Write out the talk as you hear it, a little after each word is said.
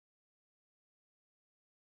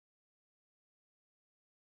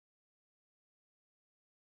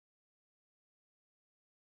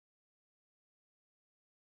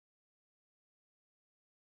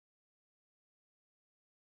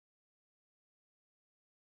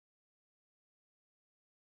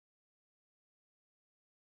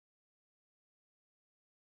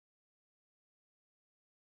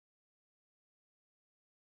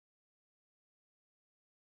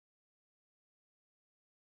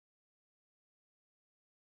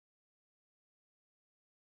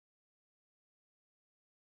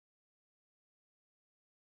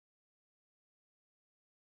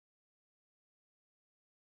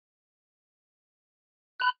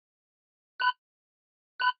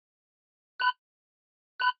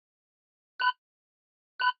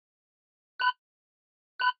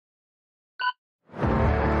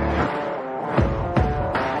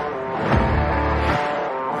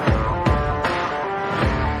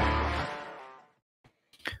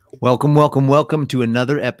Welcome, welcome, welcome to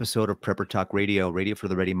another episode of Prepper Talk Radio, radio for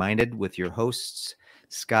the ready-minded with your hosts,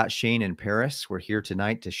 Scott, Shane, and Paris. We're here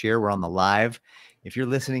tonight to share. We're on the live. If you're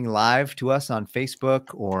listening live to us on Facebook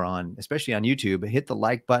or especially on YouTube, hit the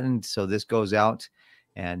like button so this goes out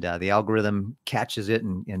and the algorithm catches it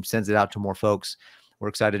and sends it out to more folks. We're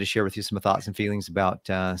excited to share with you some thoughts and feelings about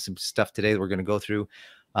some stuff today that we're going to go through.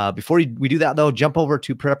 Before we do that, though, jump over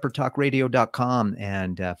to preppertalkradio.com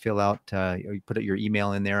and fill out, you put your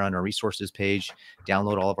email in there on our resources page,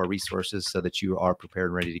 download all of our resources so that you are prepared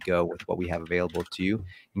and ready to go with what we have available to you,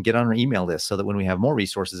 and get on our email list so that when we have more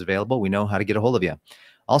resources available, we know how to get a hold of you.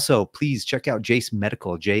 Also, please check out Jase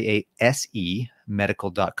Medical, JASE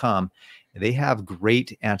medical.com. They have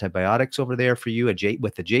great antibiotics over there for you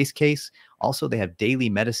with the Jase case. Also, they have daily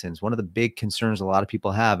medicines. One of the big concerns a lot of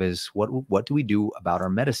people have is what do we do about our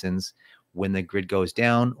medicines when the grid goes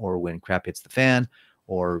down or when crap hits the fan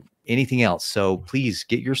or anything else. So please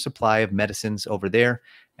get your supply of medicines over there.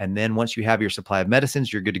 And then once you have your supply of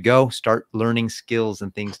medicines, you're good to go. Start learning skills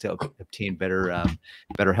and things to obtain better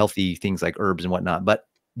healthy things like herbs and whatnot. But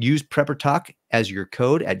use Prepper Talk as your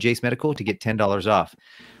code at Jase Medical to get $10 off.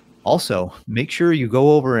 Also, make sure you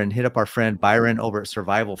go over and hit up our friend Byron over at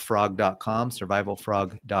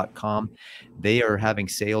survivalfrog.com. They are having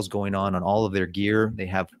sales going on all of their gear. They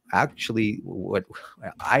have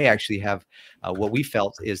what we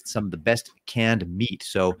felt is some of the best canned meat.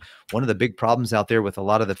 So one of the big problems out there with a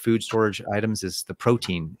lot of the food storage items is the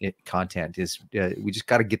protein content. We just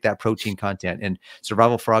got to get that protein content. And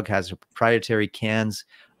Survival Frog has proprietary cans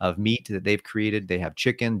of meat that they've created. They have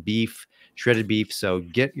chicken, beef, shredded beef. So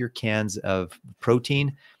get your cans of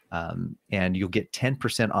protein and you'll get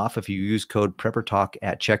 10% off if you use code PrepperTalk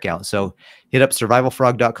at checkout. So hit up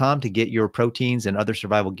survivalfrog.com to get your proteins and other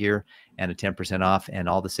survival gear and a 10% off and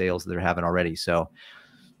all the sales that they're having already. So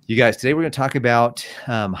you guys, today we're going to talk about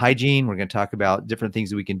hygiene. We're going to talk about different things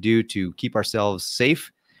that we can do to keep ourselves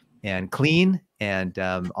safe and clean, and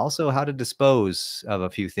also how to dispose of a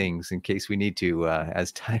few things in case we need to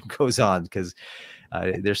as time goes on, because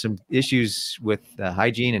there's some issues with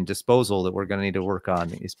hygiene and disposal that we're going to need to work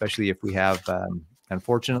on, especially if we have,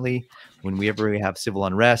 unfortunately, whenever we have civil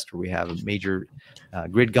unrest or we have a major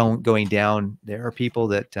grid going down, there are people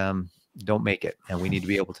that don't make it, and we need to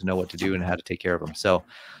be able to know what to do and how to take care of them. So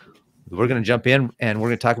we're going to jump in and we're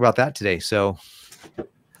going to talk about that today. So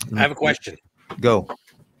I have a question. Go.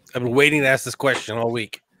 I've been waiting to ask this question all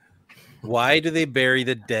week. Why do they bury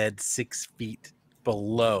the dead 6 feet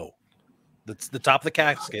below? That's the top of the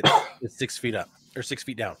casket is 6 feet up or 6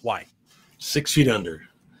 feet down. Why? 6 feet under.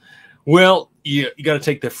 Well, you got to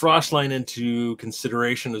take the frost line into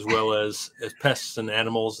consideration as well as pests and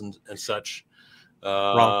animals and such.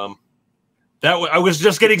 Wrong. I was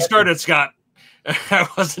just getting started, Scott. I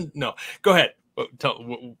wasn't. No, go ahead.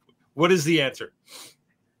 What is the answer?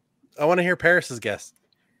 I want to hear Paris's guess.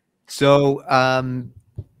 So I'm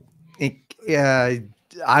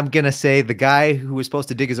going to say the guy who was supposed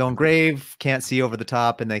to dig his own grave can't see over the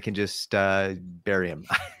top and they can just bury him.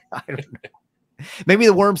 I don't know. Maybe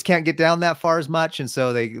the worms can't get down that far as much. And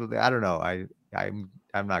so I don't know.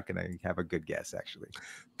 I'm not going to have a good guess, actually.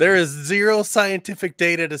 There is zero scientific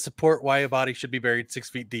data to support why a body should be buried 6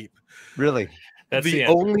 feet deep. Really? That's the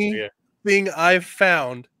only thing I've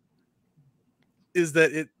found is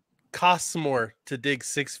that it costs more to dig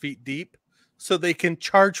 6 feet deep, so they can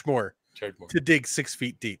charge more to dig 6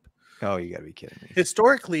 feet deep. Oh, you gotta be kidding me.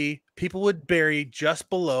 Historically, people would bury just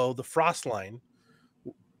below the frost line.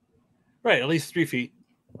 Right, at least 3 feet.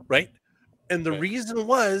 Right. And the reason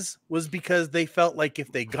was because they felt like if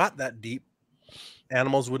they got that deep,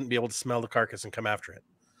 animals wouldn't be able to smell the carcass and come after it.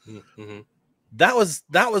 Mm-hmm. That was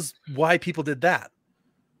why people did that.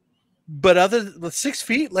 But other than 6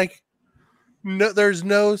 feet, like, no, there's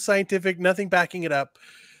no scientific, nothing backing it up.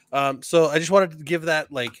 So I just wanted to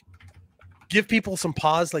give people some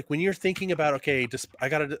pause. Like when you're thinking about, okay,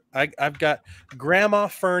 I've got Grandma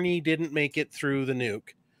Fernie didn't make it through the nuke,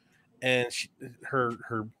 and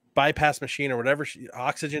her bypass machine or whatever,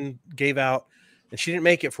 oxygen gave out, and she didn't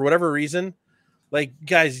make it for whatever reason. Like,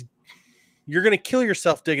 guys, you're going to kill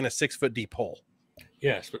yourself digging a 6 foot deep hole.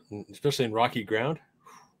 Yes, especially in rocky ground.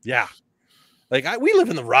 Yeah. Like we live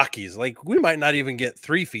in the Rockies. Like we might not even get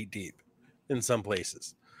 3 feet deep in some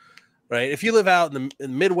places, right? If you live out in the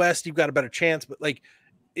Midwest, you've got a better chance. But like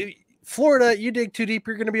Florida, you dig too deep,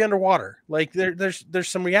 you're going to be underwater. Like there's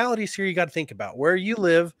some realities here you got to think about. Where you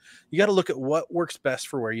live, you got to look at what works best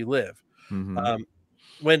for where you live.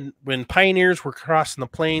 Mm-hmm. When pioneers were crossing the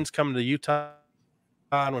plains coming to Utah,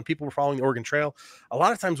 and when people were following the Oregon Trail, a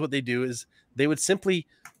lot of times what they do is they would simply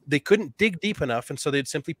they couldn't dig deep enough, and so they'd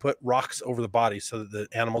simply put rocks over the body so that the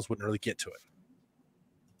animals wouldn't really get to it.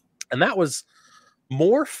 And that was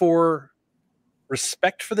more for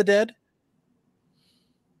respect for the dead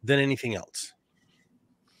than anything else.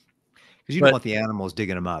 Because you don't want the animals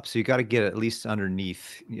digging them up. So you got to get at least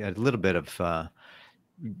underneath a little bit of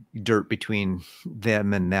dirt between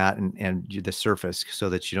them and that and the surface so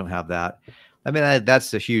that you don't have that. I mean,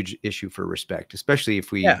 that's a huge issue for respect, especially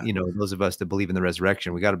if we, you know, those of us that believe in the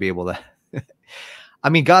resurrection, we got to be able to. I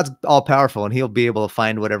mean, God's all powerful and he'll be able to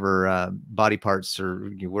find whatever body parts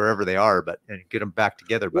or wherever they are, but and get them back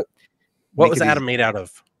together. But what was Adam made out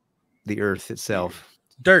of? The earth itself.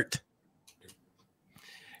 Dirt.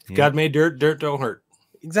 If God made dirt, dirt don't hurt.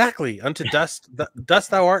 Exactly. Unto dust,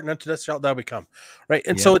 dust thou art, and unto dust shalt thou become. Right.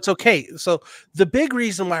 And so it's okay. So the big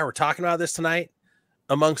reason why we're talking about this tonight,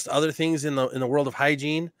 amongst other things in the world of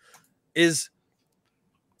hygiene, is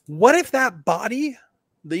what if that body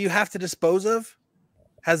that you have to dispose of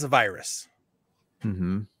has a virus?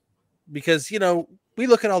 Mm-hmm. Because, you know, we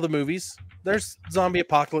look at all the movies. There's zombie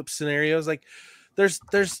apocalypse scenarios. Like there's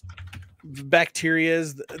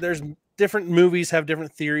bacterias. There's different movies have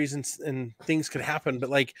different theories and things could happen. But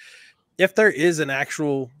like, if there is an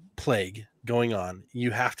actual plague going on,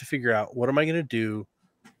 you have to figure out, what am I going to do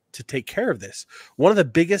to take care of this? One of the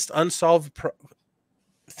biggest unsolved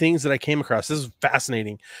things that I came across, this is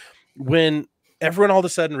fascinating, when everyone all of a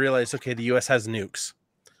sudden realized, okay, the US has nukes.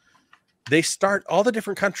 They start all the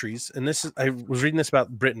different countries, and this is, I was reading this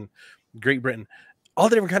about Britain, Great Britain. All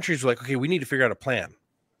the different countries were like, okay, we need to figure out a plan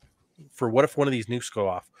for what if one of these nukes go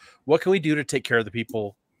off? What can we do to take care of the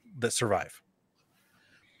people that survive?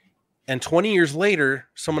 And 20 years later,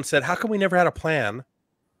 someone said, how come we never had a plan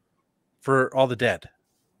for all the dead?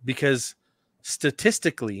 Because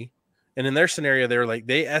statistically, and in their scenario, they were like,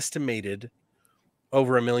 they estimated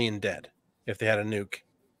over 1 million dead if they had a nuke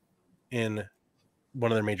in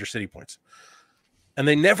one of their major city points. And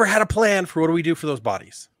they never had a plan for what do we do for those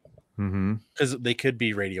bodies? Because they could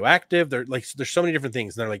be radioactive. They're like, there's so many different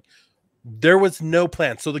things. And they're like, there was no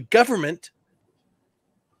plan. So the government,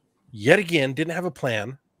 yet again, didn't have a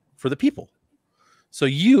plan for the people. So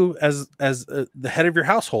you, as the head of your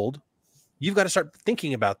household, you've got to start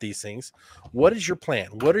thinking about these things. What is your plan?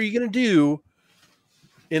 What are you going to do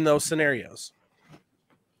in those scenarios?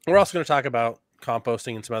 We're also going to talk about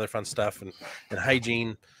composting and some other fun stuff and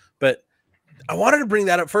hygiene. But I wanted to bring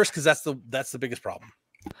that up first because that's the biggest problem.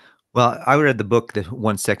 Well, I read the book The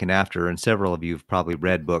 1 Second After, and several of you have probably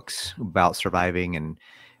read books about surviving, and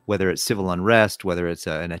whether it's civil unrest, whether it's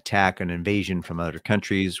an attack, an invasion from other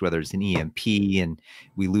countries, whether it's an EMP, and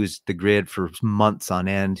we lose the grid for months on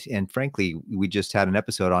end. And frankly, we just had an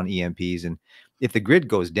episode on EMPs, and if the grid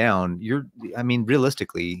goes down,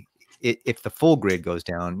 realistically, if the full grid goes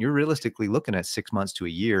down, you're realistically looking at 6 months to a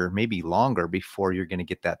year, maybe longer, before you're going to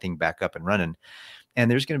get that thing back up and running. And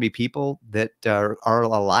there's going to be people that are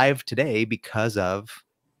alive today because of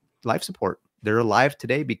life support. They're alive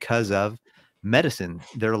today because of medicine.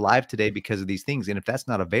 They're alive today because of these things. And if that's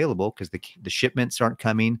not available because the shipments aren't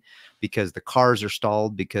coming, because the cars are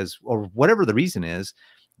stalled, or whatever the reason is,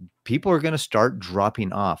 people are going to start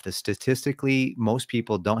dropping off. Statistically, most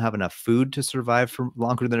people don't have enough food to survive for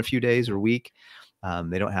longer than a few days or a week.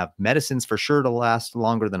 They don't have medicines for sure to last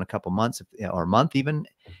longer than a couple months or a month even.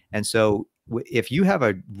 And so if you have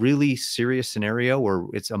a really serious scenario where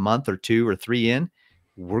it's a month or 2 or 3 in,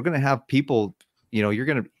 we're going to have people, you're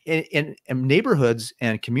going to, in neighborhoods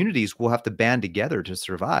and communities will have to band together to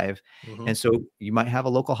survive. And so you might have a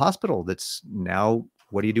local hospital that's now,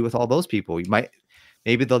 what do you do with all those people?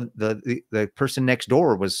 Maybe the person next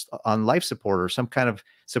door was on life support or some kind of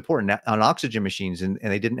support on oxygen machines, and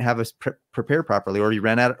they didn't have us prepared properly, or you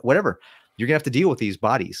ran out, whatever. You're going to have to deal with these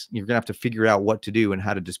bodies. You're going to have to figure out what to do and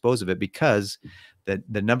how to dispose of it, because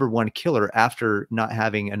the number one killer after not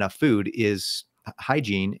having enough food is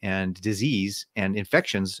hygiene and disease and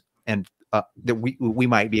infections, and that we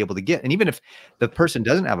might be able to get. And even if the person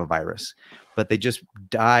doesn't have a virus, but they just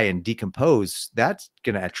die and decompose, that's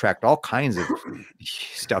going to attract all kinds of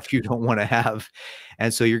stuff you don't want to have.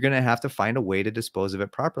 And so you're going to have to find a way to dispose of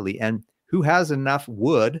it properly. And who has enough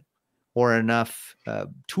wood or enough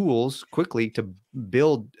tools quickly to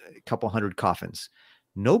build a couple hundred coffins?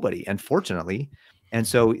 Nobody, unfortunately. And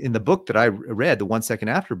so in the book that I read, the 1 Second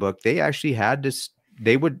After book, they actually had this,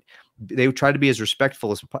 they would try to be as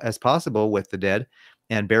respectful as possible with the dead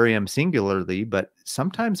and bury them singularly, but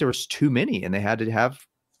sometimes there was too many and they had to have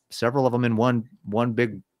several of them in one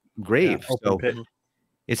big grave. So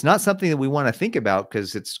it's not something that we want to think about,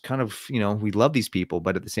 because it's kind of, we love these people,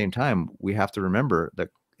 but at the same time, we have to remember that,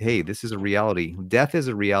 hey, this is a reality. Death is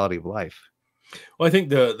a reality of life. Well, I think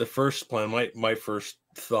the first plan, my first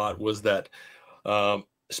thought was that,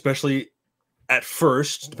 especially at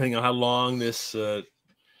first, depending on how long this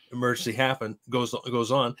emergency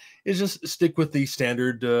goes on, is just stick with the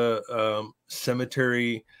standard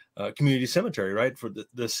cemetery, community cemetery, right? For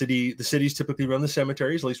the cities typically run the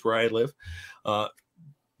cemeteries, at least where I live.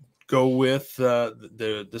 Go with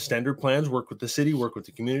the standard plans, work with the city, work with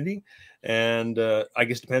the community, and I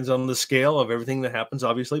guess depends on the scale of everything that happens,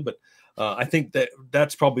 obviously. But I think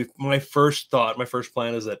that's probably my first thought. My first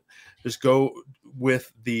plan is that just go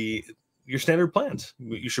with your standard plans.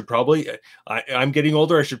 You should probably. I'm getting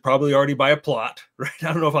older. I should probably already buy a plot, right?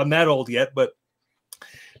 I don't know if I'm that old yet, but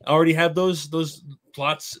I already have those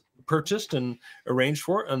plots purchased and arranged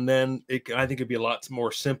for, and then I think it'd be a lot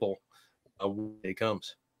more simple when it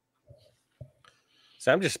comes.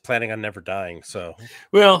 So I'm just planning on never dying. So,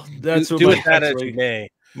 well, that's do with that as you may.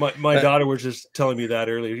 My daughter was just telling me that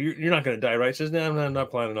earlier. You're not going to die, right? She says, no, I'm not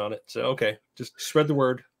planning on it. So, okay, just spread the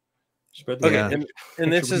word. Spread the word.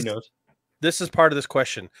 And this is part of this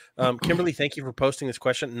question. Kimberly, thank you for posting this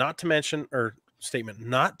question. Not to mention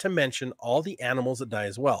all the animals that die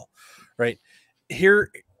as well, right?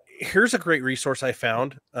 Here's a great resource I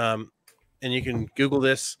found, and you can Google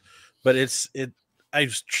this, but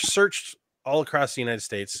I've searched all across the United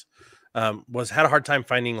States, had a hard time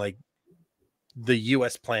finding like the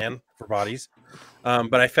US plan for bodies.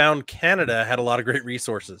 But I found Canada had a lot of great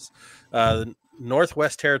resources. The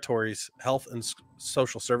Northwest Territories Health and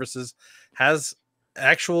Social Services has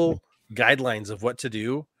actual guidelines of what to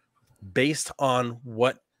do based on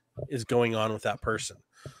what is going on with that person.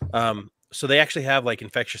 So they actually have like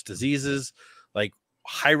infectious diseases, like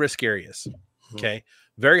high risk areas. Okay.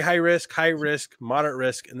 Very high risk, moderate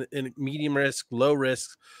risk, and medium risk, low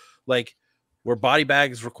risk, like where body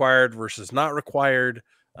bags required versus not required.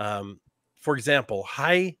 For example,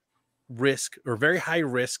 high risk or very high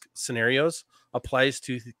risk scenarios applies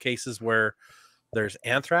to cases where there's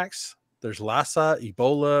anthrax, there's Lassa,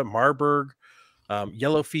 Ebola, Marburg,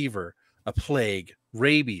 yellow fever, a plague,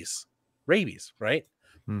 rabies, right?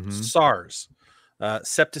 Mm-hmm. SARS,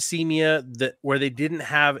 septicemia, where they didn't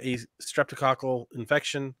have a streptococcal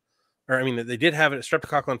infection, they did have a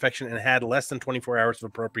streptococcal infection and had less than 24 hours of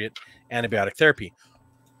appropriate antibiotic therapy.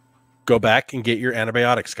 Go back and get your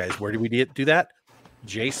antibiotics, guys. Where do we do that?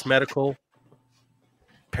 Jace Medical.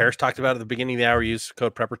 Paris talked about at the beginning of the hour. Use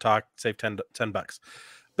code PrepperTalk, save $10.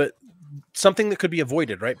 But something that could be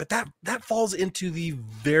avoided, right? But that falls into the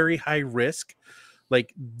very high risk.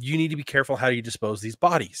 Like, you need to be careful how you dispose these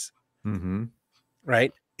bodies. Mm-hmm.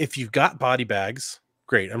 Right? If you've got body bags,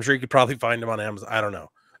 great. I'm sure you could probably find them on Amazon. I don't know.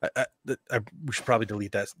 We should probably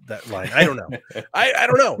delete that line. I don't know. I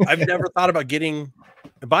don't know. I've never thought about getting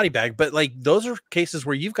a body bag, but like those are cases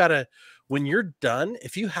where you've got to, when you're done,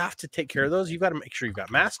 if you have to take care of those, you've got to make sure you've got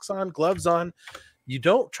masks on, gloves on. You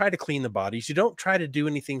don't try to clean the bodies. You don't try to do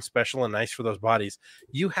anything special and nice for those bodies.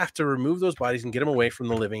 You have to remove those bodies and get them away from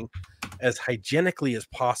the living as hygienically as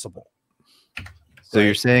possible. So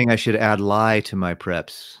you're saying I should add lye to my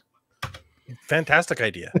preps? Fantastic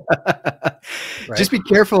idea. Right? Just be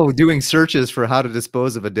careful doing searches for how to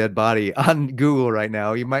dispose of a dead body on Google right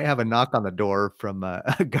now. You might have a knock on the door from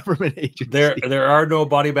a government agency. There are no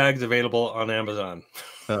body bags available on Amazon.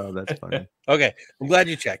 Oh, that's funny. Okay, I'm glad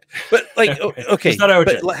you checked. But like, okay,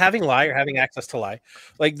 but having lye or having access to lye,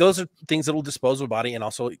 like those are things that will dispose of a body and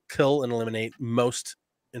also kill and eliminate most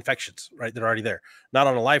infections, right? That are already there, not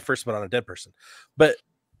on a live person, but on a dead person. But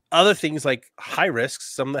other things like high risk,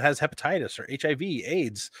 some that has hepatitis or HIV,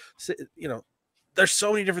 AIDS, there's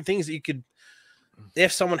so many different things that you could,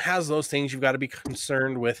 if someone has those things, you've got to be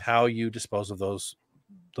concerned with how you dispose of those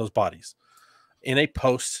bodies in a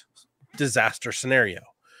post-disaster scenario.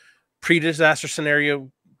 Pre-disaster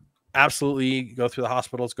scenario, absolutely go through the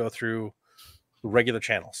hospitals, go through regular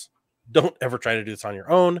channels. Don't ever try to do this on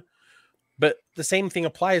your own. But the same thing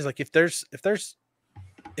applies. Like if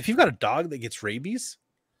you've got a dog that gets rabies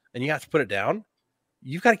and you have to put it down,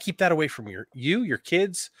 you've got to keep that away from your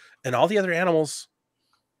kids, and all the other animals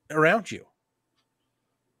around you.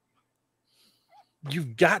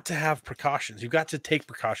 You've got to have precautions. You've got to take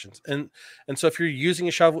precautions. And so if you're using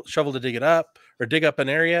a shovel to dig it up or dig up an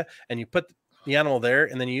area and you put the animal there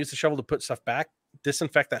and then you use the shovel to put stuff back,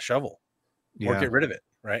 disinfect that shovel or get rid of it,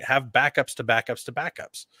 right? Have backups to backups to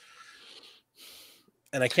backups.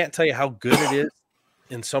 And I can't tell you how good it is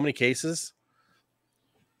in so many cases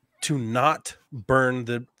to not burn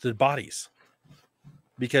the bodies,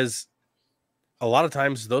 because a lot of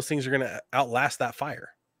times those things are going to outlast that fire,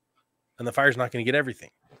 and the fire's not going to get everything.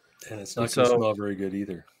 And it's not going to smell very good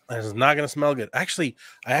either. It's not going to smell good. Actually,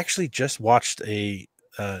 I just watched a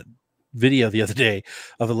video the other day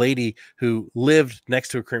of a lady who lived next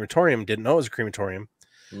to a crematorium, didn't know it was a crematorium.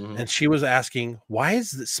 And she was asking, why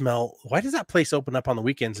does that place open up on the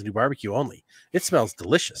weekends and do barbecue only? It smells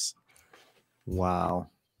delicious. Wow.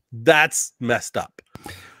 That's messed up.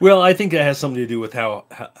 Well, I think that has something to do with how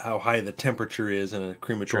high the temperature is in a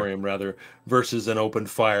crematorium, rather versus an open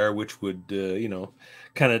fire, which would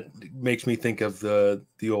kind of makes me think of the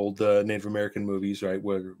old Native American movies, right?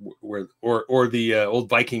 Where or the old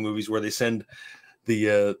Viking movies where they send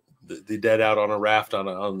the dead out on a raft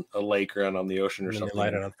on a lake or on the ocean or something.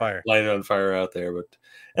 Light it on fire. Light it on fire out there,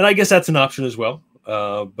 and I guess that's an option as well.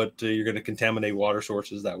 But you're going to contaminate water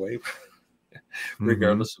sources that way.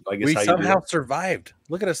 Regardless of, I guess, we how somehow you survived.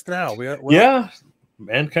 Look at us now.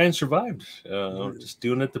 Mankind survived. Just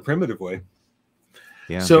doing it the primitive way.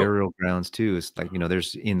 Yeah, so burial grounds too. It's like,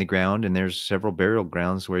 there's in the ground, and there's several burial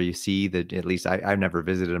grounds where you see that. At least I've never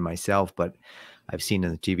visited them myself, but I've seen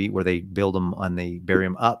in the TV where they build them they bury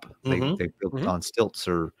them up. They build on stilts,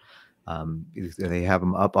 or they have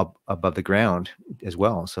them up above the ground as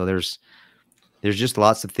well. So there's just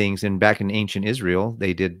lots of things. And back in ancient Israel,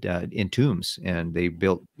 they did in tombs, and they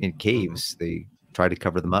built in caves. They tried to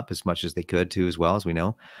cover them up as much as they could too, as well, as we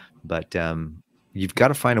know. But you've got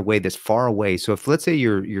to find a way that's far away. So if, let's say,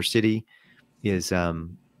 your city is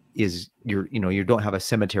you don't have a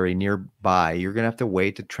cemetery nearby, you're going to have to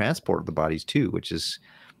wait to transport the bodies too, which is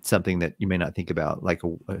something that you may not think about, like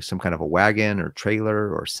some kind of a wagon or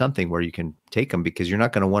trailer or something where you can take them, because you're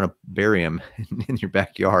not going to want to bury them in your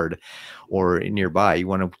backyard or nearby. You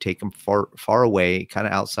want to take them far away, kind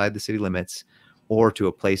of outside the city limits, or to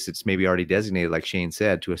a place that's maybe already designated, like Shane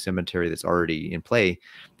said, to a cemetery that's already in play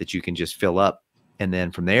that you can just fill up. And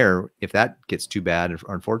then from there, if that gets too bad,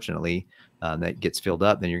 unfortunately, that gets filled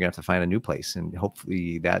up, then you're gonna have to find a new place. And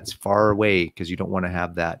hopefully that's far away, because you don't want to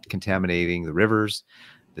have that contaminating the rivers,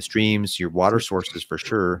 the streams, your water sources for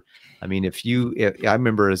sure. I mean, if I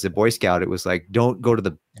remember as a Boy Scout, it was like, don't go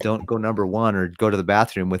number one or go to the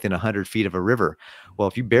bathroom within 100 feet of a river. Well,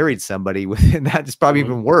 if you buried somebody within that, it's probably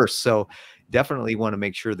even worse. So definitely want to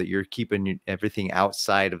make sure that you're keeping everything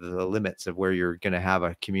outside of the limits of where you're going to have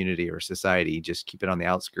a community or society. Just keep it on the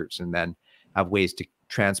outskirts, and then have ways to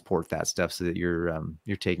transport that stuff so that you're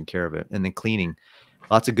taking care of it. And then cleaning,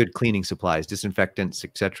 lots of good cleaning supplies, disinfectants,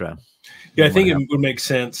 etc. Yeah, I think it would make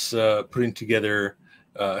sense putting together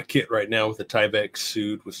a kit right now with a Tyvek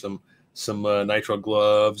suit with some nitrile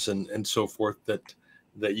gloves and so forth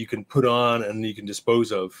that you can put on and you can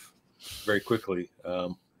dispose of very quickly.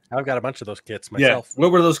 I've got a bunch of those kits myself. Yeah.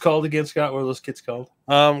 What were those called again, Scott? What were those kits called?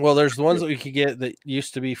 Well, there's the ones that we could get that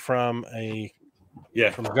used to be from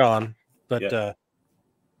Gone, but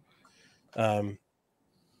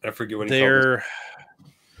I forget what they're.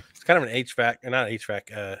 It's kind of an HVAC, not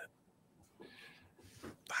HVAC.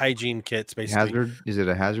 Hygiene kits, basically. Is it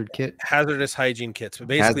a hazard kit? Hazardous hygiene kits, but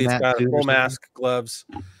basically it's got a full mask, gloves,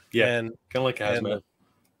 and kind of like hazmat,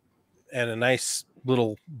 and a nice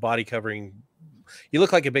little body covering. You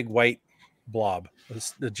look like a big white blob, a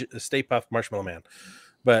Stay Puft Marshmallow Man.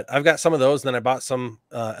 But I've got some of those. Then I bought some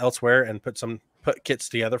elsewhere and put kits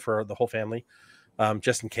together for the whole family,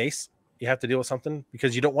 just in case you have to deal with something,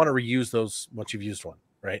 because you don't want to reuse those once you've used one,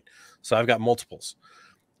 right? So I've got multiples.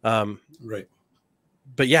 Right.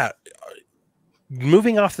 But yeah,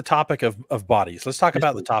 moving off the topic of bodies, let's talk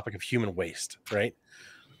about the topic of human waste, right?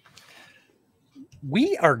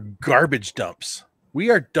 We are garbage dumps. We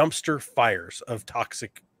are dumpster fires of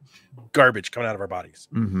toxic garbage coming out of our bodies.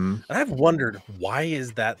 Mm-hmm. And I've wondered, why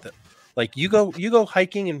is that? Like you go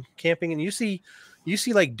hiking and camping, and you see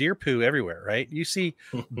like deer poo everywhere, right? You see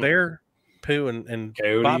bear poo and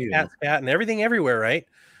bobcat scat and everything everywhere, right?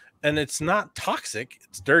 And it's not toxic.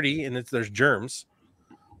 It's dirty and there's germs,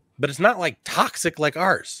 but it's not like toxic like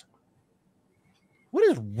ours. What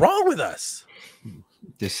is wrong with us?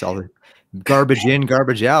 Just solid garbage in,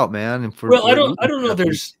 garbage out, man. And I don't know.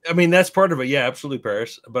 That's part of it. Yeah, absolutely,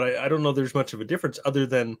 Paris. But I don't know there's much of a difference other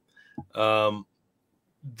than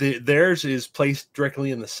theirs is placed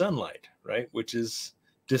directly in the sunlight, right? Which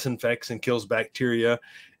disinfects and kills bacteria,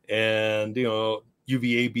 and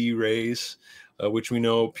UVAB rays, which we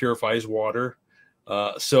know purifies water.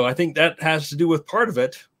 So I think that has to do with part of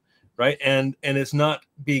it, right? And it's not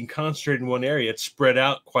being concentrated in one area; it's spread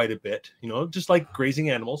out quite a bit. Just like grazing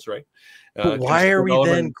animals, right? But why are we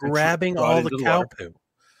then grabbing all the cow poo?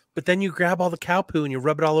 But then you grab all the cow poo and you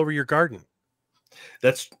rub it all over your garden.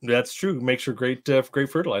 That's true. It makes for great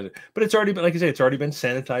fertilizer. But it's already been, like I say, it's already been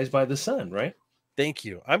sanitized by the sun, right? Thank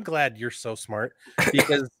you. I'm glad you're so smart,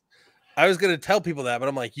 because I was going to tell people that, but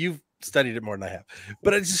I'm like, you've studied it more than I have.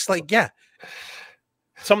 But it's just like, yeah,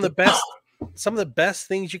 some of the best some of the best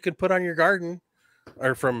things you could put on your garden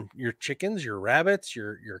are from your chickens, your rabbits,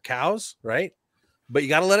 your cows, right? But you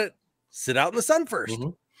got to let it sit out in the sun 1st. Mm-hmm.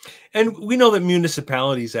 And we know that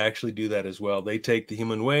municipalities actually do that as well. They take the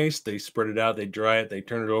human waste, they spread it out, they dry it, they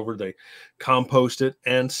turn it over, they compost it,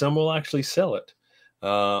 and some will actually sell it.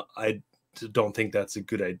 I don't think that's a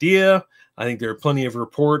good idea. I think there are plenty of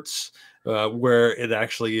reports where it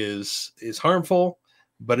actually is harmful,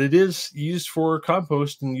 but it is used for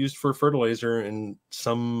compost and used for fertilizer in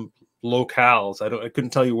some locales. I couldn't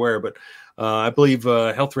tell you where, but I believe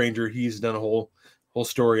Health Ranger, he's done a whole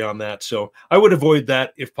story on that. So I would avoid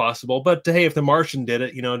that if possible. But hey, if The Martian did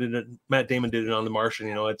it, Matt Damon did it on The Martian,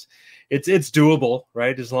 it's doable,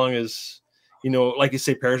 right? As long as, like you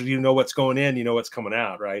say, Paris, you know what's going in, you know what's coming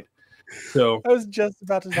out, right? So I was just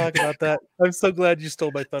about to talk about that. I'm so glad you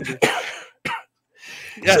stole my thunder.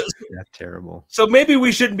 Yeah, that's terrible. So maybe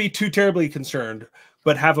we shouldn't be too terribly concerned,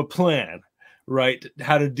 but have a plan, right?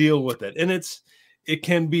 How to deal with it. And it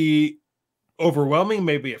can be overwhelming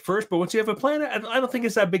maybe at first, but once you have a plan, I don't think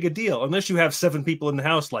it's that big a deal unless you have 7 people in the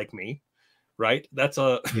house like me, right? That's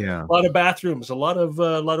a lot of bathrooms, a lot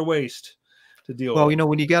of waste to deal with. Well,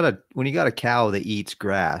 when you got a cow that eats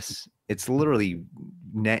grass, it's literally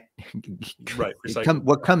right.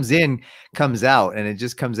 What comes in comes out, and it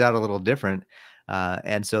just comes out a little different.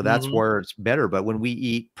 And so that's where it's better. But when we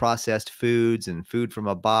eat processed foods and food from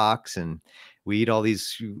a box, and we eat all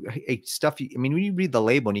these stuff, I mean, when you read the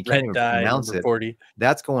label and you can't even pronounce it, 40.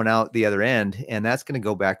 That's going out the other end, and that's going to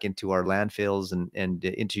go back into our landfills and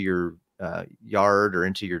into your yard or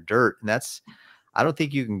into your dirt. And I don't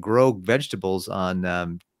think you can grow vegetables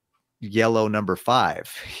on yellow number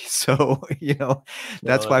 5. So,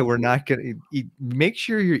 that's why we're not going to eat. Make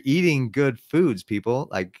sure you're eating good foods, people.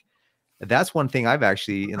 Like, that's one thing I've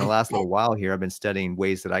actually, in the last little while here, I've been studying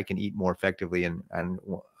ways that I can eat more effectively. And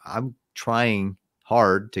I'm trying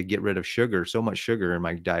hard to get rid of so much sugar in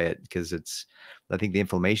my diet, because I think the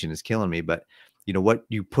inflammation is killing me. But what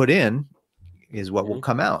you put in is what will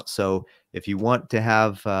come out. So if you want to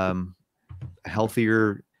have a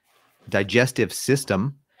healthier digestive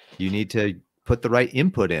system, you need to put the right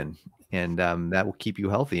input in, and that will keep you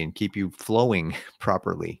healthy and keep you flowing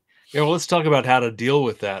properly. Yeah, well, let's talk about how to deal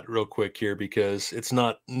with that real quick here, because it's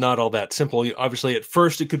not all that simple. Obviously, at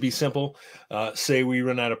first, it could be simple. Say we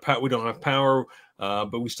run out of power, we don't have power,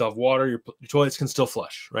 but we still have water. Your toilets can still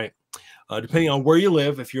flush, right? Depending on where you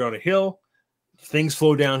live, if you're on a hill, things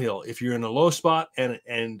flow downhill. If you're in a low spot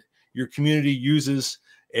and your community uses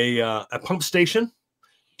a pump station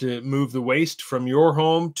to move the waste from your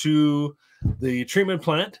home to the treatment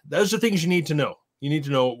plant, those are things you need to know. You need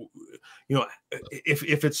to know,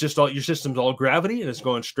 if it's just all your system's all gravity and it's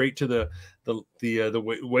going straight to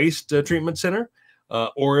the waste treatment center,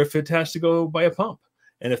 or if it has to go by a pump.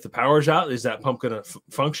 And if the power's out, is that pump going to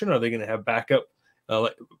function? Are they going to have backup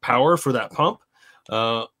power for that pump?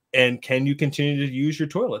 And can you continue to use your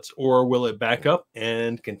toilets, or will it back up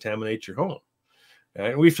and contaminate your home?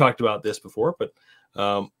 And we've talked about this before, but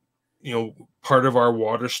part of our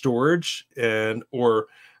water storage or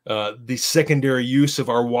the secondary use of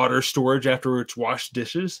our water storage after it's washed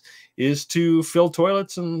dishes is to fill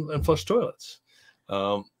toilets and flush toilets.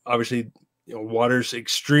 Obviously, water's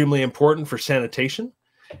extremely important for sanitation,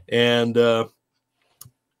 and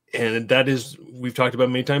that is, we've talked about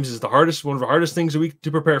many times, is one of the hardest things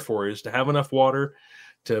to prepare for, is to have enough water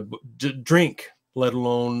to drink, let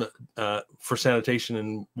alone for sanitation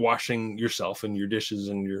and washing yourself and your dishes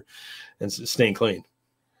and staying clean.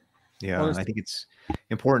 Yeah, I think it's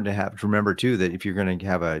important to remember too that if you're going to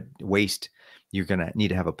have a waste, you're going to need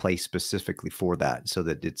to have a place specifically for that, so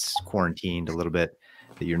that it's quarantined a little bit,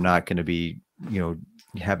 that you're not going to be,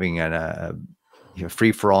 having a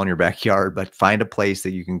free for all in your backyard, but find a place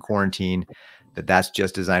that you can quarantine that's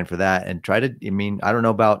just designed for that. And try to, I don't know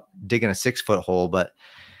about digging a 6-foot hole, but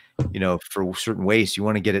for certain waste, you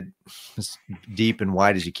want to get it as deep and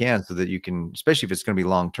wide as you can, so that you can, especially if it's going to be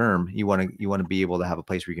long term, you want to be able to have a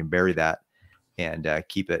place where you can bury that and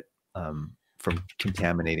keep it from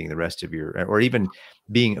contaminating the rest of or even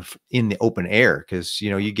being in the open air, because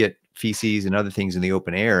you get feces and other things in the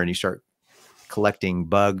open air, and you start collecting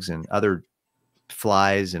bugs and other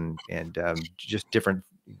flies and just different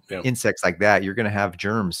insects like that. You're going to have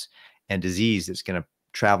germs and disease that's going to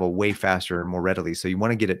travel way faster and more readily. So you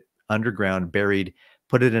want to get it underground, buried,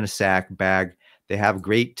 put it in a sack, bag. They have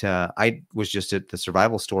great, I was just at the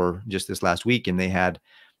survival store just this last week, and they had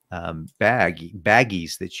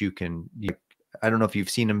baggies that you can, I don't know if you've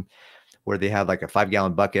seen them, where they have like a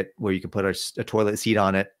 5-gallon bucket where you can put a toilet seat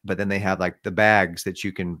on it, but then they have like the bags that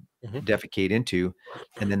you can defecate into,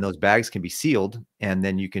 and then those bags can be sealed, and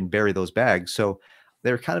then you can bury those bags. So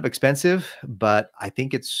they're kind of expensive, but I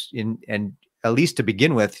think it's and at least to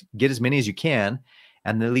begin with, get as many as you can,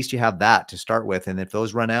 and at least you have that to start with. And if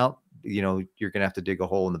those run out, you know, you're gonna have to dig a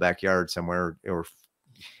hole in the backyard somewhere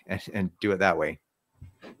and do it that way.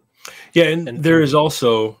 Yeah, and there is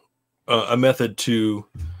also a method to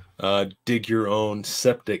dig your own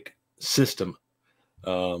septic system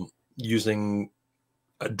using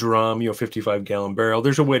a drum, 55-gallon barrel.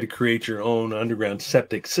 There's a way to create your own underground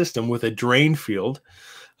septic system with a drain field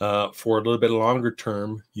for a little bit longer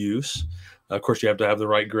term use. Of course, you have to have the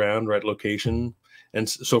right ground, right location, and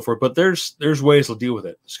so forth. But there's ways to deal with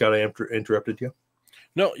it. Scott, I interrupted you.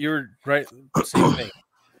 No, you're right. Same thing.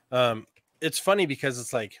 It's funny because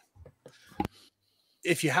it's like,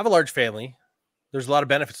 if you have a large family, there's a lot of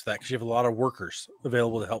benefits to that because you have a lot of workers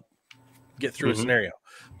available to help get through a scenario.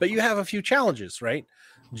 But you have a few challenges, right?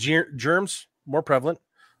 Germs more prevalent,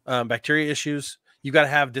 bacteria issues. You got to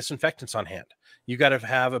have disinfectants on hand. You got to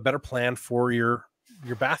have a better plan for your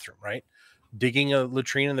bathroom, right? Digging a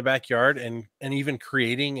latrine in the backyard and even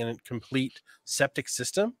creating a complete septic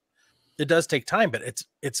system. It does take time, but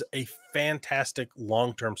it's a fantastic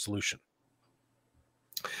long-term solution.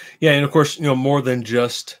 Yeah, and of course, more than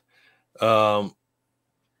just the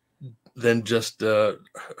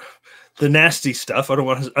nasty stuff. I don't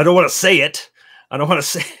want to say it. I don't want to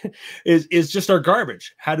say it, is just our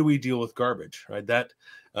garbage. How do we deal with garbage? Right. That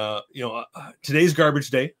today's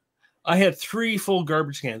garbage day. I had 3 full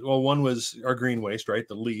garbage cans. Well, one was our green waste, right?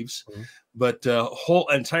 The leaves, but whole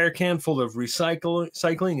entire can full of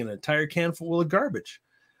recycling and an entire can full of garbage.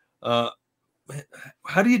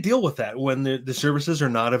 How do you deal with that when the services are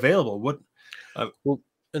not available? Well,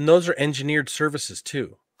 and those are engineered services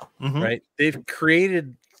too, right? They've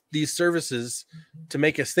created these services to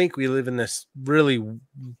make us think we live in this really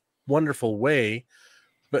wonderful way,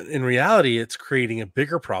 but in reality, it's creating a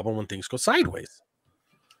bigger problem when things go sideways.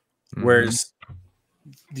 Whereas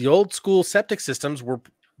the old school septic systems were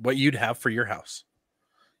what you'd have for your house.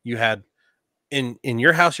 You had in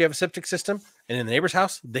your house, you have a septic system, and in the neighbor's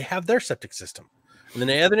house, they have their septic system. And in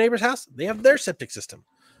the other neighbor's house, they have their septic system.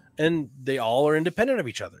 And they all are independent of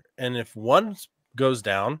each other. And if one goes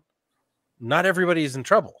down, not everybody is in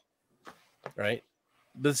trouble, right?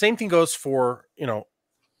 The same thing goes for,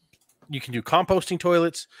 you can do composting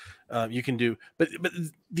toilets. You can do, but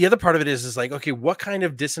the other part of it is like, okay, what kind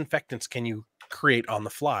of disinfectants can you create on the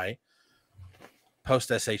fly post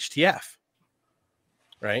SHTF,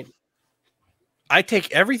 right? I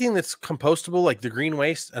take everything that's compostable, like the green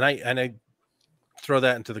waste, and I throw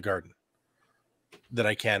that into the garden that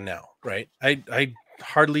I can now, right? I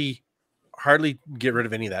hardly get rid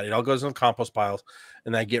of any of that. It all goes in compost piles,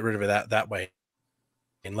 and I get rid of it that way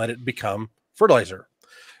and let it become fertilizer.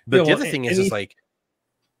 But the other thing is like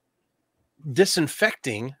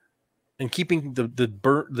disinfecting and keeping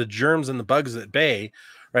the germs and the bugs at bay,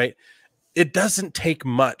 right? It doesn't take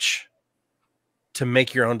much to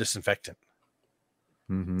make your own disinfectant.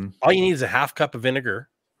 All you need is a half cup of vinegar,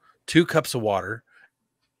 2 cups of water,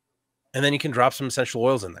 and then you can drop some essential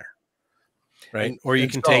oils in there, right? Or you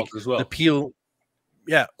can take the peel.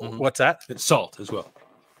 Yeah. What's that? It's salt as well.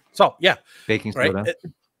 Salt. Yeah. Baking soda. Right?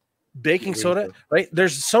 Baking soda, right?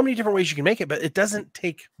 There's so many different ways you can make it, but it doesn't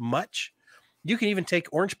take much. You can even take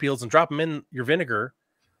orange peels and drop them in your vinegar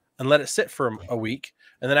and let it sit for a week.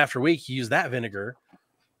 And then after a week, you use that vinegar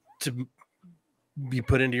to be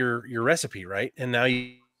put into your recipe, right? And now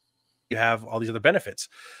you have all these other benefits.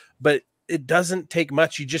 But it doesn't take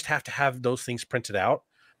much. You just have to have those things printed out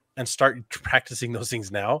and start practicing those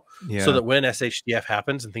things now, so that when SHTF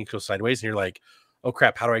happens and things go sideways and you're like, oh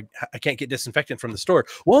crap, how do I can't get disinfectant from the store.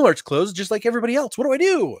 Walmart's closed just like everybody else. What do I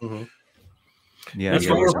do? Yeah, that's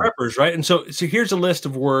for our preppers, right? And so here's a list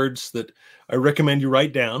of words that I recommend you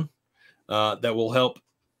write down that will help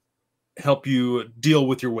you deal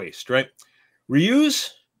with your waste, right?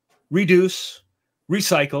 Reuse, reduce,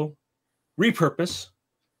 recycle, repurpose,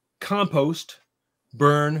 compost,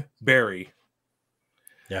 burn, bury.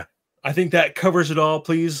 Yeah. I think that covers it all.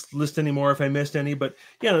 Please list any more if I missed any, but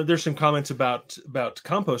there's some comments about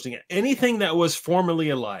composting. Anything that was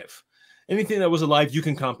formerly alive. Anything that was alive, you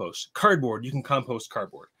can compost. Cardboard, you can compost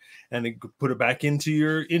cardboard, and then put it back into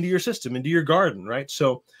your system, into your garden, right?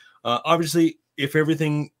 So, obviously, if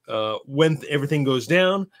everything when everything goes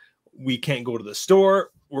down, we can't go to the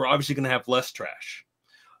store. We're obviously going to have less trash.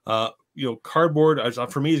 Cardboard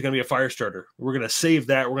for me is going to be a fire starter. We're going to save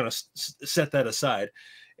that. We're going to set that aside.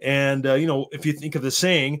 And if you think of the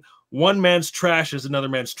saying, one man's trash is another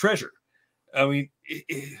man's treasure. I mean,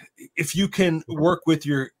 if you can work with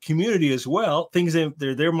your community as well, things that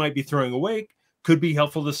there might be throwing away could be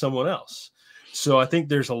helpful to someone else. So I think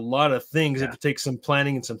there's a lot of things that take some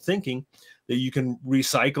planning and some thinking that you can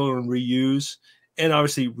recycle and reuse, and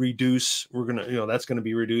obviously reduce. We're gonna, that's going to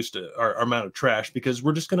be reduced our amount of trash, because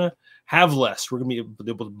we're just going to have less. We're going to be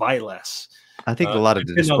able to buy less. I think a lot of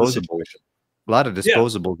the disposables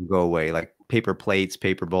will go away, like paper plates,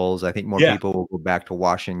 paper bowls. I think more people will go back to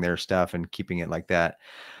washing their stuff and keeping it like that.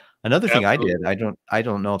 Another thing I did, I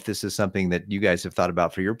don't know if this is something that you guys have thought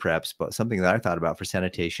about for your preps, but something that I thought about for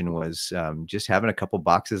sanitation was just having a couple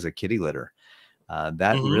boxes of kitty litter.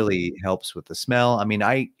 That really helps with the smell. I mean,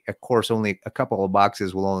 of course, only a couple of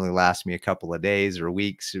boxes will only last me a couple of days or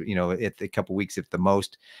weeks, a couple of weeks, if the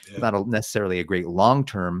most. Not necessarily a great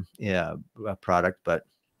long-term product, but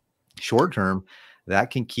short-term,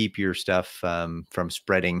 that can keep your stuff from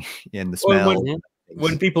spreading in the smell.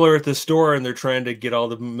 When people are at the store and they're trying to get all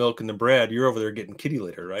the milk and the bread, you're over there getting kitty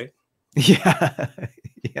litter, right? Yeah.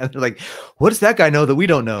 Yeah. They're like, what does that guy know that we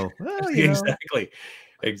don't know? Well, Exactly.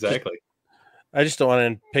 I just don't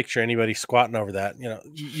want to picture anybody squatting over that.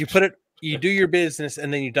 You put it, you do your business,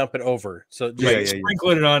 and then you dump it over. So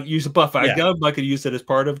sprinkling it on. Use a bucket. I could use it as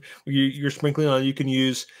part of you're sprinkling on. You can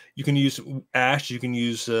use ash. You can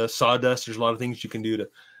use sawdust. There's a lot of things you can do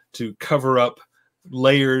to cover up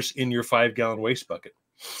layers in your 5-gallon waste bucket.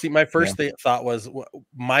 See, my first thought was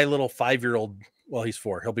my little 5-year-old. Well, he's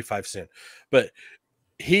 4. He'll be 5 soon, but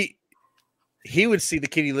he would see the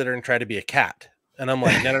kitty litter and try to be a cat, and I'm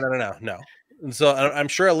like, no. And so I'm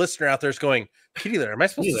sure a listener out there is going, kitty litter, am I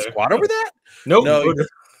supposed to squat over that? No.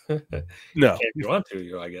 No. If you want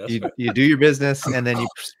to, I guess. You do your business, and then you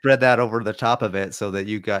spread that over the top of it so that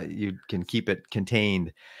you can keep it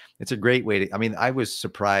contained. It's a great way to, I mean, I was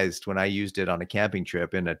surprised when I used it on a camping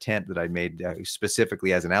trip in a tent that I made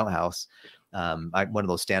specifically as an outhouse. One of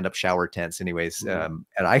those stand-up shower tents anyways. And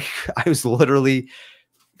I was literally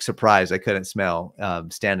surprised I couldn't smell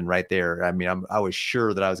standing right there. I mean, I was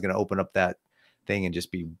sure that I was going to open up that thing and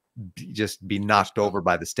just be knocked over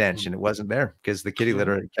by the stench, and it wasn't there because the kitty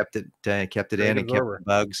litter kept it in and kept the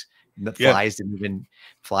bugs. The flies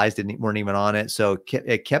weren't even on it, so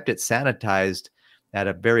it kept it sanitized at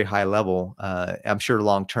a very high level. I'm sure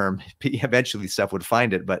long term, eventually stuff would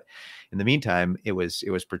find it, but in the meantime, it was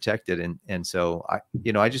protected. And so I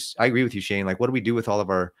agree with you, Shane. Like, what do we do with all of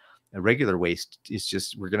our regular waste? It's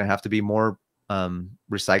just, we're going to have to be more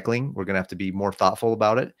recycling. We're going to have to be more thoughtful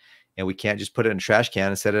about it. And we can't just put it in a trash can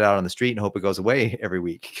and set it out on the street and hope it goes away every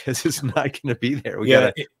week, because it's not going to be there. We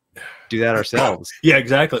got to do that ourselves. Yeah,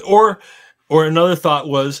 exactly. Or another thought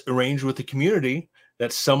was arrange with the community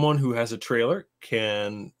that someone who has a trailer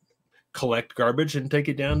can collect garbage and take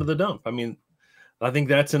it down to the dump. I mean, I think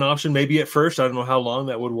that's an option. Maybe at first, I don't know how long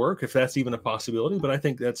that would work, if that's even a possibility, but I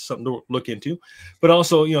think that's something to look into. But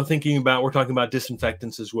also, thinking about, we're talking about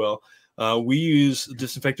disinfectants as well.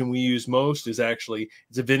 Disinfectant we use most is actually,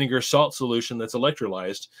 it's a vinegar salt solution that's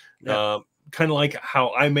electrolyzed. Kind of like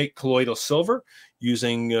how I make colloidal silver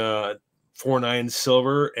using 4-9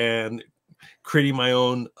 silver and creating my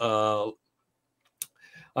own, I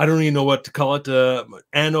don't even know what to call it,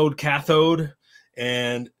 anode, cathode,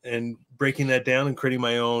 and breaking that down and creating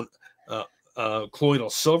my own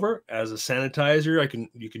colloidal silver as a sanitizer.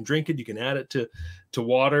 You can drink it, you can add it to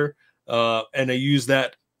water, and I use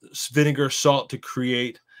that vinegar salt to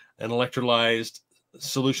create an electrolyzed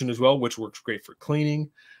solution as well, which works great for cleaning.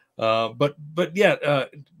 But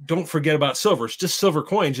don't forget about silver. It's just silver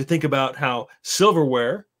coins. You think about how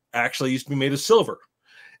silverware actually used to be made of silver,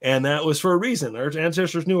 and that was for a reason. Our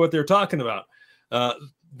ancestors knew what they were talking about.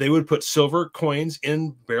 They would put silver coins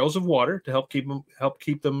in barrels of water to help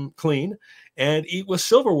keep them clean, and eat with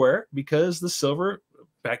silverware, because the silver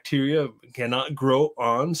bacteria cannot grow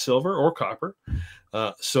on silver or copper.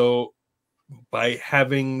 So by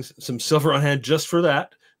having some silver on hand just for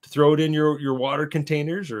that, to throw it in your water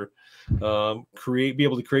containers, or be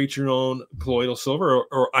able to create your own colloidal silver,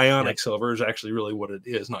 or ionic silver is actually really what it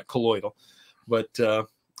is, not colloidal. But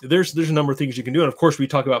there's a number of things you can do. And of course, we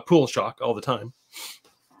talk about pool shock all the time.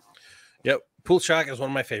 Yep. Pool shock is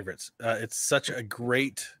one of my favorites. It's such a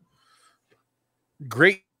great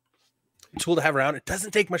tool to have around. It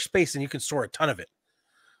doesn't take much space, and you can store a ton of it.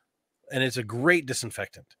 And it's a great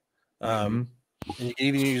disinfectant. And you can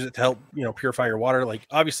even use it to help, purify your water. Like,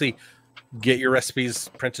 obviously, get your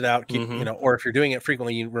recipes printed out, or if you're doing it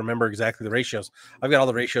frequently, you remember exactly the ratios. I've got all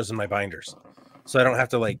the ratios in my binders, so I don't have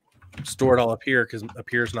to store it all up here, because up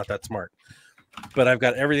here is not that smart. But I've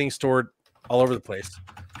got everything stored all over the place.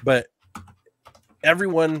 But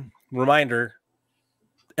reminder,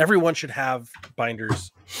 everyone should have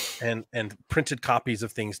binders and printed copies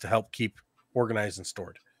of things to help keep organized and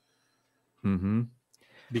stored. Mm-hmm.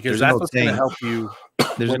 Because that's what's going to help you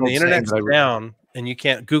when the internet's down and you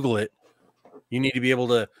can't Google it. You need to be able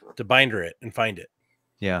to binder it and find it.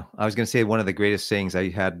 Yeah, I was going to say one of the greatest sayings I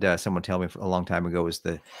had someone tell me a long time ago was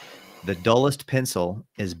the dullest pencil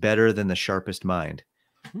is better than the sharpest mind.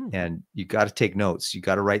 And you got to take notes. You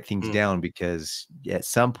got to write things down, because at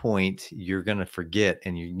some point you're going to forget,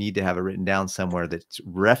 and you need to have it written down somewhere that's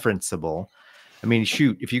referenceable. I mean,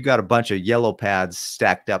 shoot, if you got a bunch of yellow pads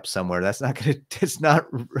stacked up somewhere, it's not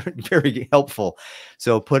very helpful.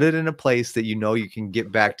 So put it in a place that you know you can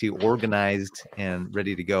get back to, organized and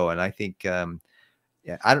ready to go. And I think,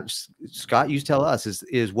 yeah, Scott, you tell us,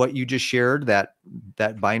 is what you just shared, that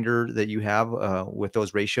binder that you have with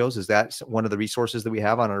those ratios, is that one of the resources that we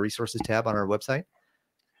have on our resources tab on our website?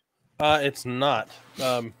 It's not.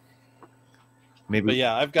 Maybe. But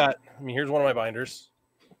yeah, here's one of my binders.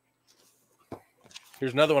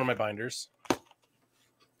 Here's another one of my binders.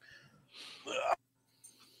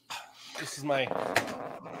 This is my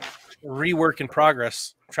rework in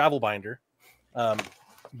progress travel binder.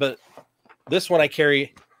 But this one I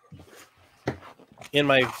carry in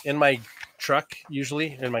my truck,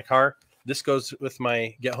 usually in my car. This goes with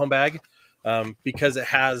my get home bag because it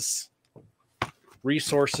has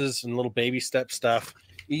resources and little baby step stuff,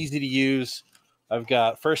 easy to use. I've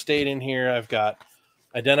got first aid in here. I've got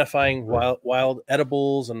identifying wild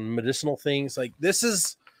edibles and medicinal things. Like this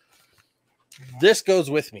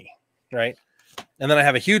goes with me, right? And then I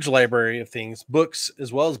have a huge library of things, books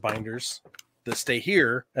as well as binders, that stay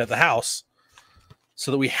here at the house,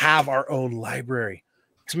 so that we have our own library.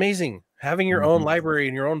 It's amazing having your own library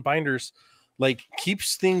and your own binders, like,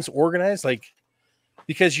 keeps things organized, like,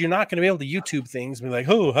 because you're not going to be able to YouTube things and be like,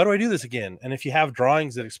 oh, how do I do this again? And if you have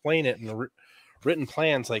drawings that explain it and the written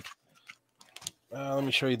plans, like, let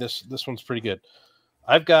me show you this. This one's pretty good.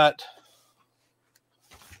 I've got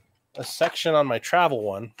a section on my travel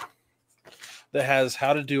one that has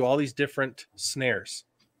how to do all these different snares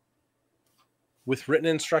with written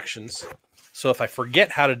instructions. So if I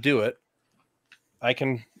forget how to do it, I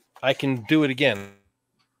can do it again.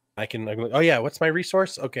 I can go, oh yeah, what's my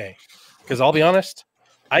resource? Okay. Because I'll be honest,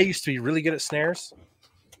 I used to be really good at snares,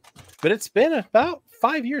 but it's been about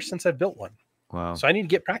 5 years since I built one. Wow. So I need to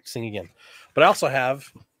get practicing again. But I also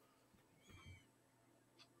have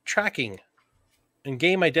tracking and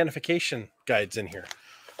game identification guides in here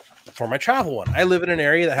for my travel one. I live in an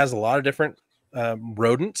area that has a lot of different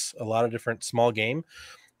rodents, a lot of different small game,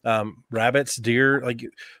 rabbits, deer, like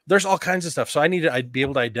there's all kinds of stuff. So I'd be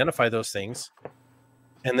able to identify those things.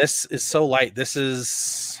 And this is so light. This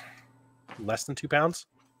is less than 2 pounds.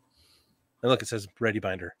 And look, it says ready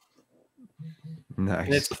binder. Nice.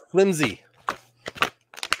 And it's flimsy.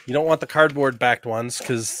 You don't want the cardboard backed ones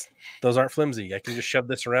because those aren't flimsy. I can just shove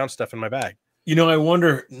this around stuff in my bag. You know, I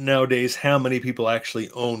wonder nowadays how many people actually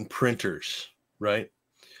own printers, right?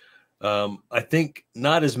 I think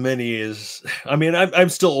not as many as, I mean, I'm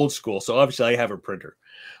still old school, so obviously I have a printer.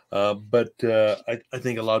 But I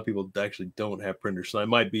think a lot of people actually don't have printers. So I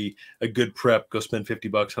might be a good prep, go spend $50,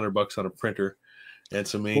 $100 on a printer and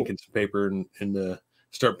some ink and some paper and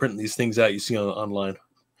start printing these things out you see online.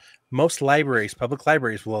 Most libraries, public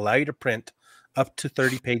libraries, will allow you to print up to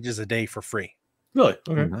 30 pages a day for free. Really?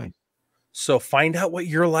 Okay. Nice. So find out what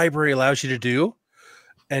your library allows you to do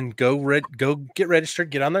and go get registered,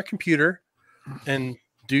 get on their computer and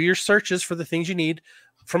do your searches for the things you need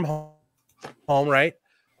from home, right?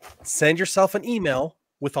 Send yourself an email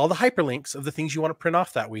with all the hyperlinks of the things you want to print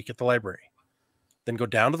off that week at the library. Then go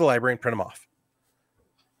down to the library and print them off.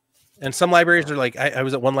 And some libraries are like, I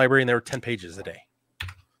was at one library and there were 10 pages a day.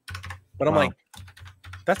 But I'm like,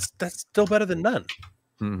 that's still better than none.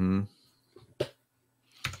 Mm-hmm.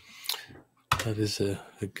 That is a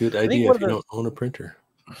good idea if you don't own a printer.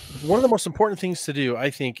 One of the most important things to do,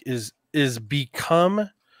 I think, is become,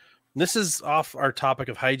 this is off our topic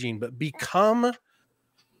of hygiene, but become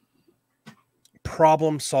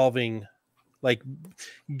problem solving, like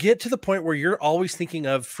get to the point where you're always thinking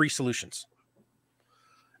of free solutions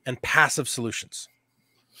and passive solutions,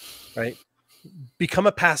 right? Become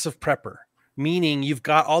a passive prepper, meaning you've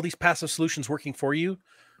got all these passive solutions working for you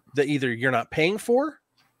that either you're not paying for,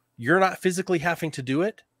 you're not physically having to do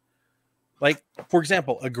it. Like, for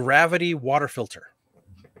example, a gravity water filter.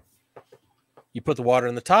 You put the water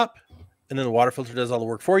in the top, and then the water filter does all the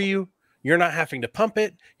work for you. You're not having to pump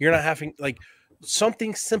it. You're not having, like,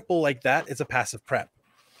 something simple like that is a passive prep.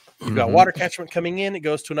 You've got water catchment coming in. It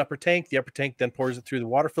goes to an upper tank. The upper tank then pours it through the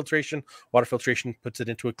water filtration. Water filtration puts it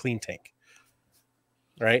into a clean tank.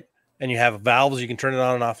 Right? and you have valves, you can turn it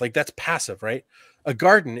on and off. Like that's passive, right? A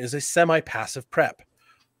garden is a semi-passive prep.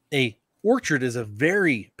 A orchard is a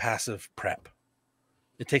very passive prep.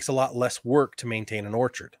 It takes a lot less work to maintain an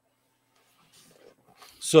orchard.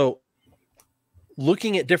 So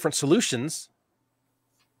looking at different solutions,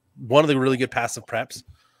 one of the really good passive preps,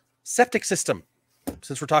 septic system.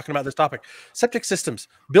 Since we're talking about this topic, septic systems,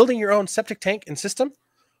 building your own septic tank and system.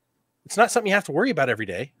 It's not something you have to worry about every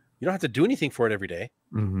day. You don't have to do anything for it every day.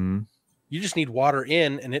 Mm-hmm. You just need water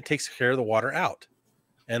in, and it takes care of the water out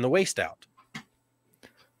and the waste out.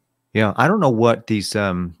 Yeah. I don't know what these,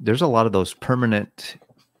 there's a lot of those permanent,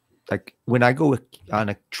 like when I go on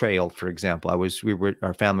a trail, for example,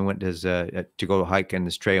 our family went to go hike in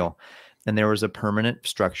this trail, and there was a permanent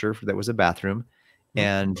structure that was a bathroom.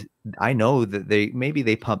 And I know that maybe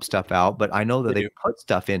they pump stuff out, but I know that they put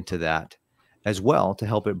stuff into that as well to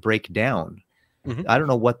help it break down. Mm-hmm. I don't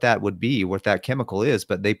know what that would be, what that chemical is,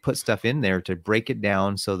 but they put stuff in there to break it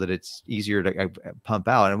down so that it's easier to pump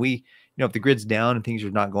out. And we, if the grid's down and things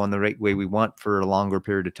are not going the right way we want for a longer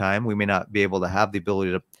period of time, we may not be able to have the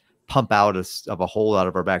ability to pump out of a hole out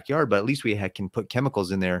of our backyard, but at least we can put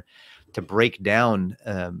chemicals in there to break down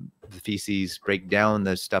the feces, break down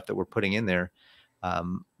the stuff that we're putting in there.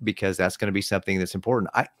 Because that's going to be something that's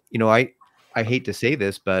important. I hate to say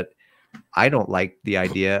this, but I don't like the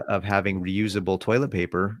idea of having reusable toilet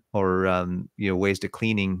paper or, ways to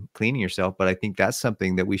cleaning yourself. But I think that's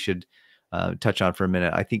something that we should touch on for a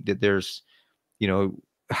minute. I think that there's,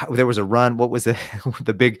 there was a run. What was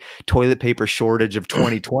the big toilet paper shortage of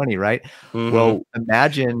 2020, right? Mm-hmm. Well,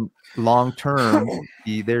 imagine long term,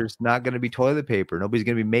 there's not going to be toilet paper. Nobody's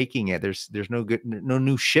going to be making it. There's no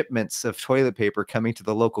new shipments of toilet paper coming to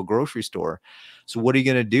the local grocery store. So what are you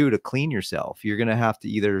going to do to clean yourself? You're going to have to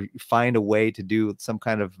either find a way to do some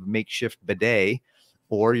kind of makeshift bidet,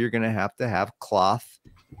 or you're going to have cloth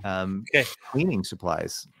cleaning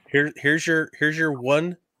supplies. Here's your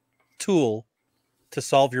one tool to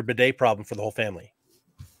solve your bidet problem for the whole family.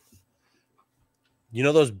 You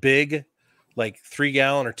know those big, like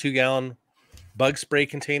 3-gallon or 2-gallon bug spray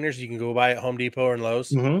containers you can go buy at Home Depot or in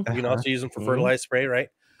Lowe's? Mm-hmm. You can also use them for fertilized spray, right?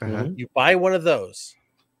 Mm-hmm. You buy one of those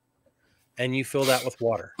and you fill that with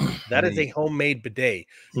water. That is a homemade bidet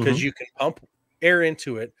because you can pump air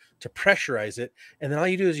into it to pressurize it, and then all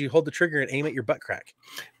you do is you hold the trigger and aim at your butt crack.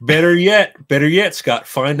 Better yet, Scott,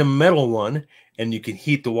 find a metal one, and you can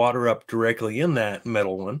heat the water up directly in that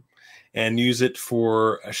metal one and use it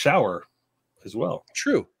for a shower as well.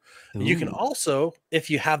 True. Ooh. You can also, if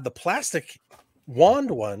you have the plastic wand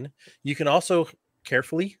one, you can also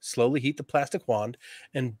carefully, slowly heat the plastic wand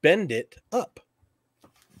and bend it up.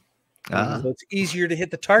 So it's easier to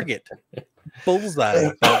hit the target.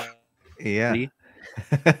 Bullseye. Yeah.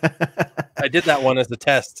 I did that one as a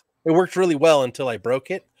test. It worked really well until I broke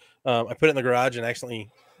it. I put it in the garage and accidentally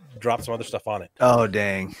dropped some other stuff on it. Oh,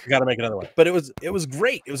 dang. Got to make another one. But it was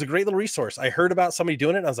great. It was a great little resource. I heard about somebody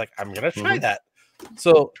doing it, and I was like, I'm going to try that.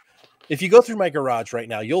 So if you go through my garage right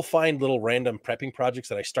now, you'll find little random prepping projects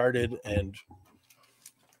that I started and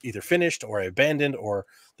either finished or I abandoned or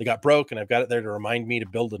they got broke, and I've got it there to remind me to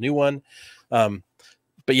build a new one.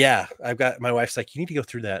 But yeah, I've got, my wife's like, you need to go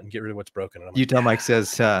through that and get rid of what's broken. And Utah Mike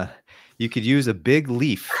says you could use a big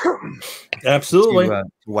leaf. Absolutely. To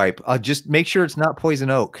wipe. Just make sure it's not poison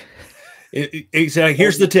oak. Exactly.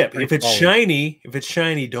 Here's the tip. If it's shiny,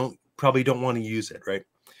 probably don't want to use it, right?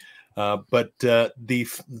 But the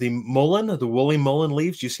mullein, the woolly mullein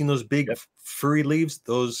leaves, you've seen those big furry leaves?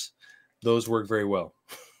 Those work very well.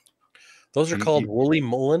 Those are called woolly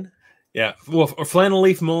mullein? Yeah. Well, or flannel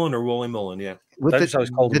leaf mullein or woolly mullein, yeah. With the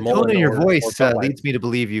tone in your voice leads me to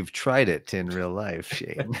believe you've tried it in real life,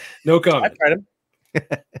 Shane. No comment. I've tried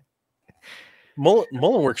them.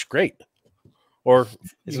 Mullein works great. Or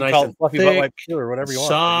it's you nice call and it fluffy thick, butt wipe too, or whatever you want.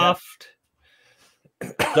 Soft.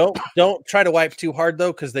 Yeah. Don't try to wipe too hard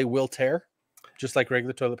though, because they will tear, just like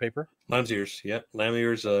regular toilet paper. Lamb's ears, yeah. Lamb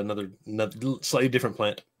ears, another slightly different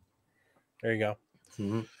plant. There you go.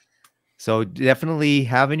 Mm-hmm. So definitely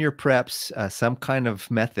having your preps, some kind of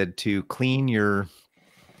method to clean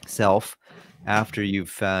yourself after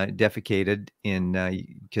you've defecated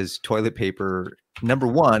because toilet paper, number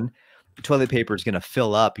one, toilet paper is going to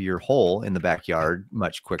fill up your hole in the backyard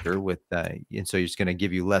much quicker and so it's going to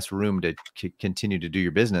give you less room to continue to do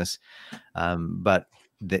your business. But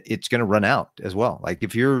it's going to run out as well. Like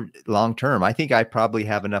if you're long-term, I think I probably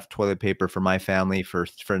have enough toilet paper for my family for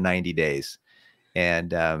 90 days.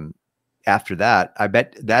 And, after that, I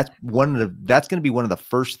bet that's going to be one of the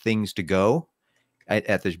first things to go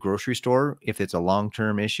at the grocery store if it's a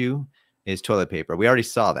long-term issue. is toilet paper. We already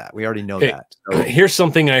saw that. We already know Okay. that. So, Here's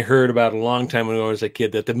something I heard about a long time ago as a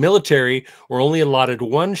kid, that the military were only allotted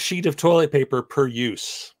 1 sheet of toilet paper per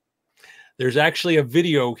use. There's actually a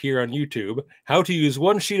video here on YouTube, how to use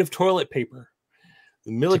 1 sheet of toilet paper.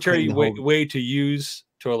 The military way to use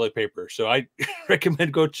toilet paper. So I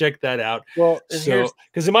recommend go check that out. Well, so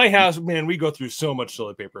because in my house, man, we go through so much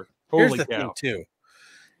toilet paper. Here's Holy the cow. thing too.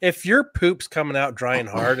 If your poop's coming out dry and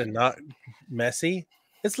hard and not messy,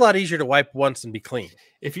 it's a lot easier to wipe once and be clean.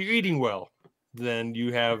 If you're eating well, then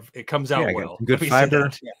you have it comes out well. Good fiber.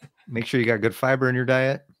 Make sure you got good fiber in your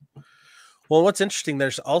diet. Well, what's interesting,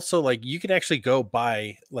 there's also like you can actually go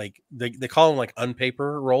buy like they call them like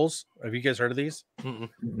unpaper rolls. Have you guys heard of these?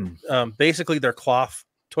 Basically, they're cloth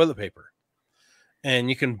toilet paper, and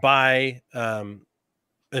you can buy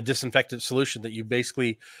a disinfectant solution that you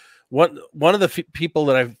basically one of the people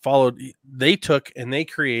that I've followed, they took and they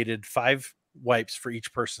created 5 wipes for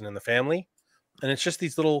each person in the family, and it's just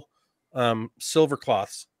these little silver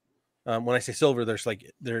cloths. When I say silver,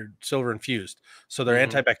 they're silver infused, so they're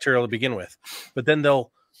antibacterial to begin with. But then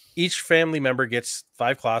each family member gets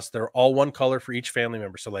 5 cloths. They're all one color for each family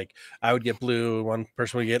member. So like I would get blue, one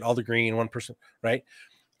person would get all the green, one person, right?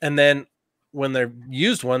 And then when they're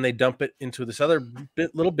used one, they dump it into this other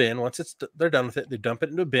little bin. Once they're done with it, they dump it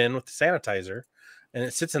into a bin with the sanitizer, and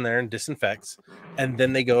it sits in there and disinfects. And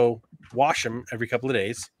then they go wash them every couple of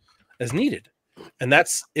days as needed. And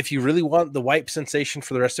that's, if you really want the wipe sensation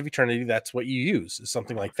for the rest of eternity, that's what you use, is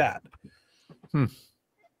something like that.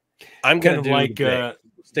 I'm going to do like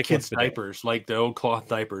kids' diapers, like the old cloth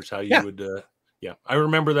diapers, how you would, I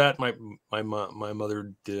remember that. My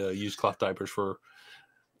mother used cloth diapers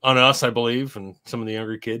on us, I believe, and some of the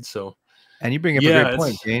younger kids. So, and you bring up a great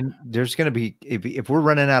point, Jane. There's going to be, if we're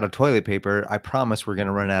running out of toilet paper, I promise we're going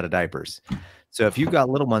to run out of diapers. So if you've got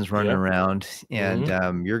little ones running around,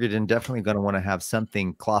 and you're definitely going to want to have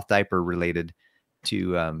something cloth diaper related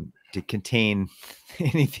to contain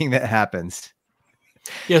anything that happens.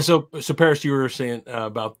 Yeah. So Paris, you were saying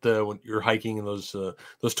about when you're hiking and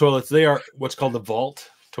those toilets, they are what's called the vault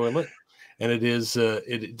toilet, and it is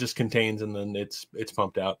it just contains and then it's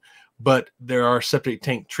pumped out. But there are septic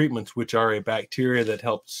tank treatments, which are a bacteria that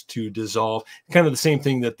helps to dissolve, kind of the same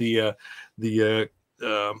thing that the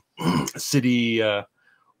city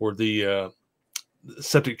or the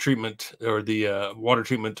septic treatment or the water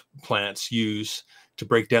treatment plants use to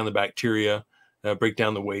break down the bacteria, break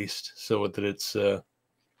down the waste, so that it's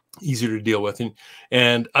easier to deal with.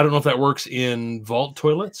 And I don't know if that works in vault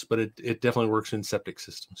toilets, but it definitely works in septic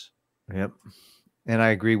systems. Yep. And I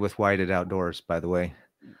agree with whited outdoors, by the way.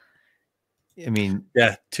 I mean,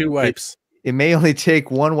 2 wipes. It may only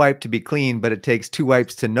take 1 wipe to be clean, but it takes 2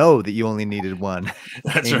 wipes to know that you only needed 1.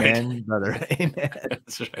 That's Amen, right, brother. Amen.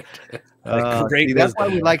 That's right. See, that's why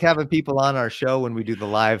we like having people on our show when we do the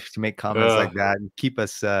live, to make comments like that and keep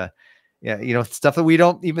us, stuff that we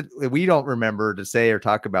don't remember to say or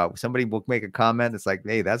talk about. Somebody will make a comment. It's like,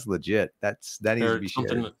 hey, that's legit. That needs to be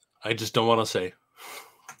something shared. I just don't want to say.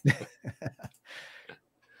 Yeah,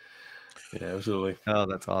 absolutely. Oh,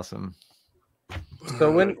 that's awesome. So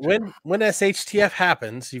when SHTF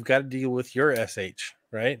happens, you've got to deal with your SH,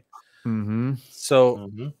 right? So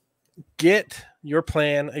get your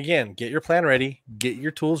plan again. Get your plan ready. Get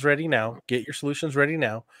your tools ready now. Get your solutions ready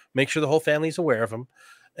now. Make sure the whole family's aware of them,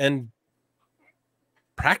 and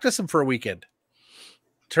practice them for a weekend.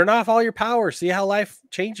 Turn off all your power. See how life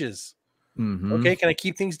changes. Okay, can I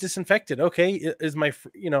keep things disinfected? Okay, is my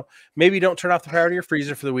maybe don't turn off the power to your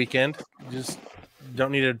freezer for the weekend. Just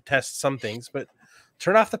don't need to test some things, but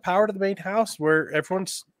turn off the power to the main house where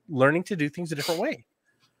everyone's learning to do things a different way.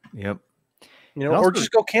 Yep. Or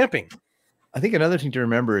just go camping. I think another thing to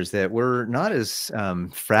remember is that we're not as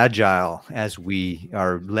fragile as we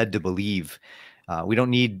are led to believe. We don't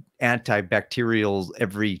need antibacterials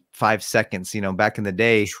every 5 seconds. Back in the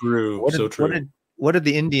day, true. What did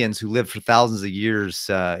the Indians who lived for thousands of years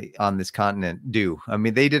on this continent do? I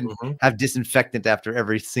mean, they didn't have disinfectant after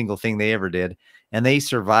every single thing they ever did, and they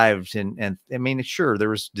survived. And I mean, sure, there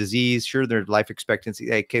was disease, sure, their life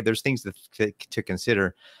expectancy. Okay, there's things to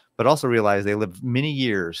consider, but also realize they lived many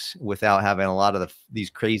years without having a lot of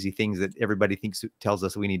these crazy things that everybody tells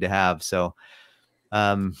us we need to have. So,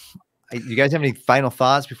 you guys have any final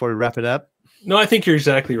thoughts before we wrap it up? No, I think you're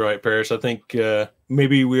exactly right, Paris. I think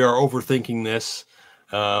maybe we are overthinking this,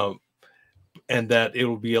 and that it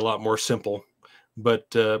will be a lot more simple. But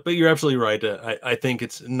you're absolutely right. I think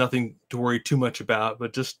it's nothing to worry too much about,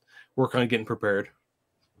 but just work on getting prepared.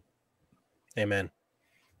 Amen.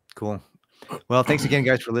 Cool. Well, thanks again,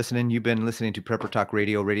 guys, for listening. You've been listening to Prepper Talk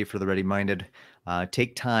Radio, radio for the ready-minded.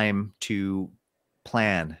 Take time to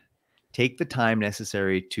plan. take the time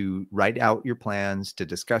necessary to write out your plans, to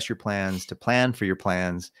discuss your plans, to plan for your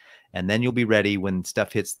plans, and then you'll be ready when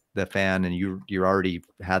stuff hits the fan and you're already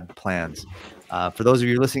had the plans. For those of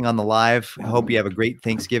you listening on the live, I hope you have a great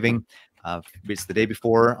Thanksgiving. It's the day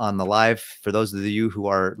before on the live. For those of you who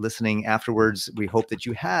are listening afterwards, we hope that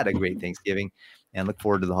you had a great Thanksgiving and look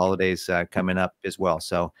forward to the holidays coming up as well.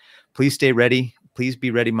 So please stay ready. Please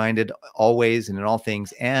be ready-minded always and in all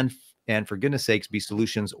things. And for goodness sakes, be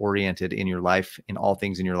solutions-oriented in your life, in all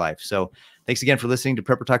things in your life. So thanks again for listening to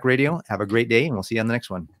Prepper Talk Radio. Have a great day, and we'll see you on the next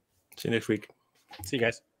one. See you next week. See you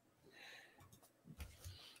guys.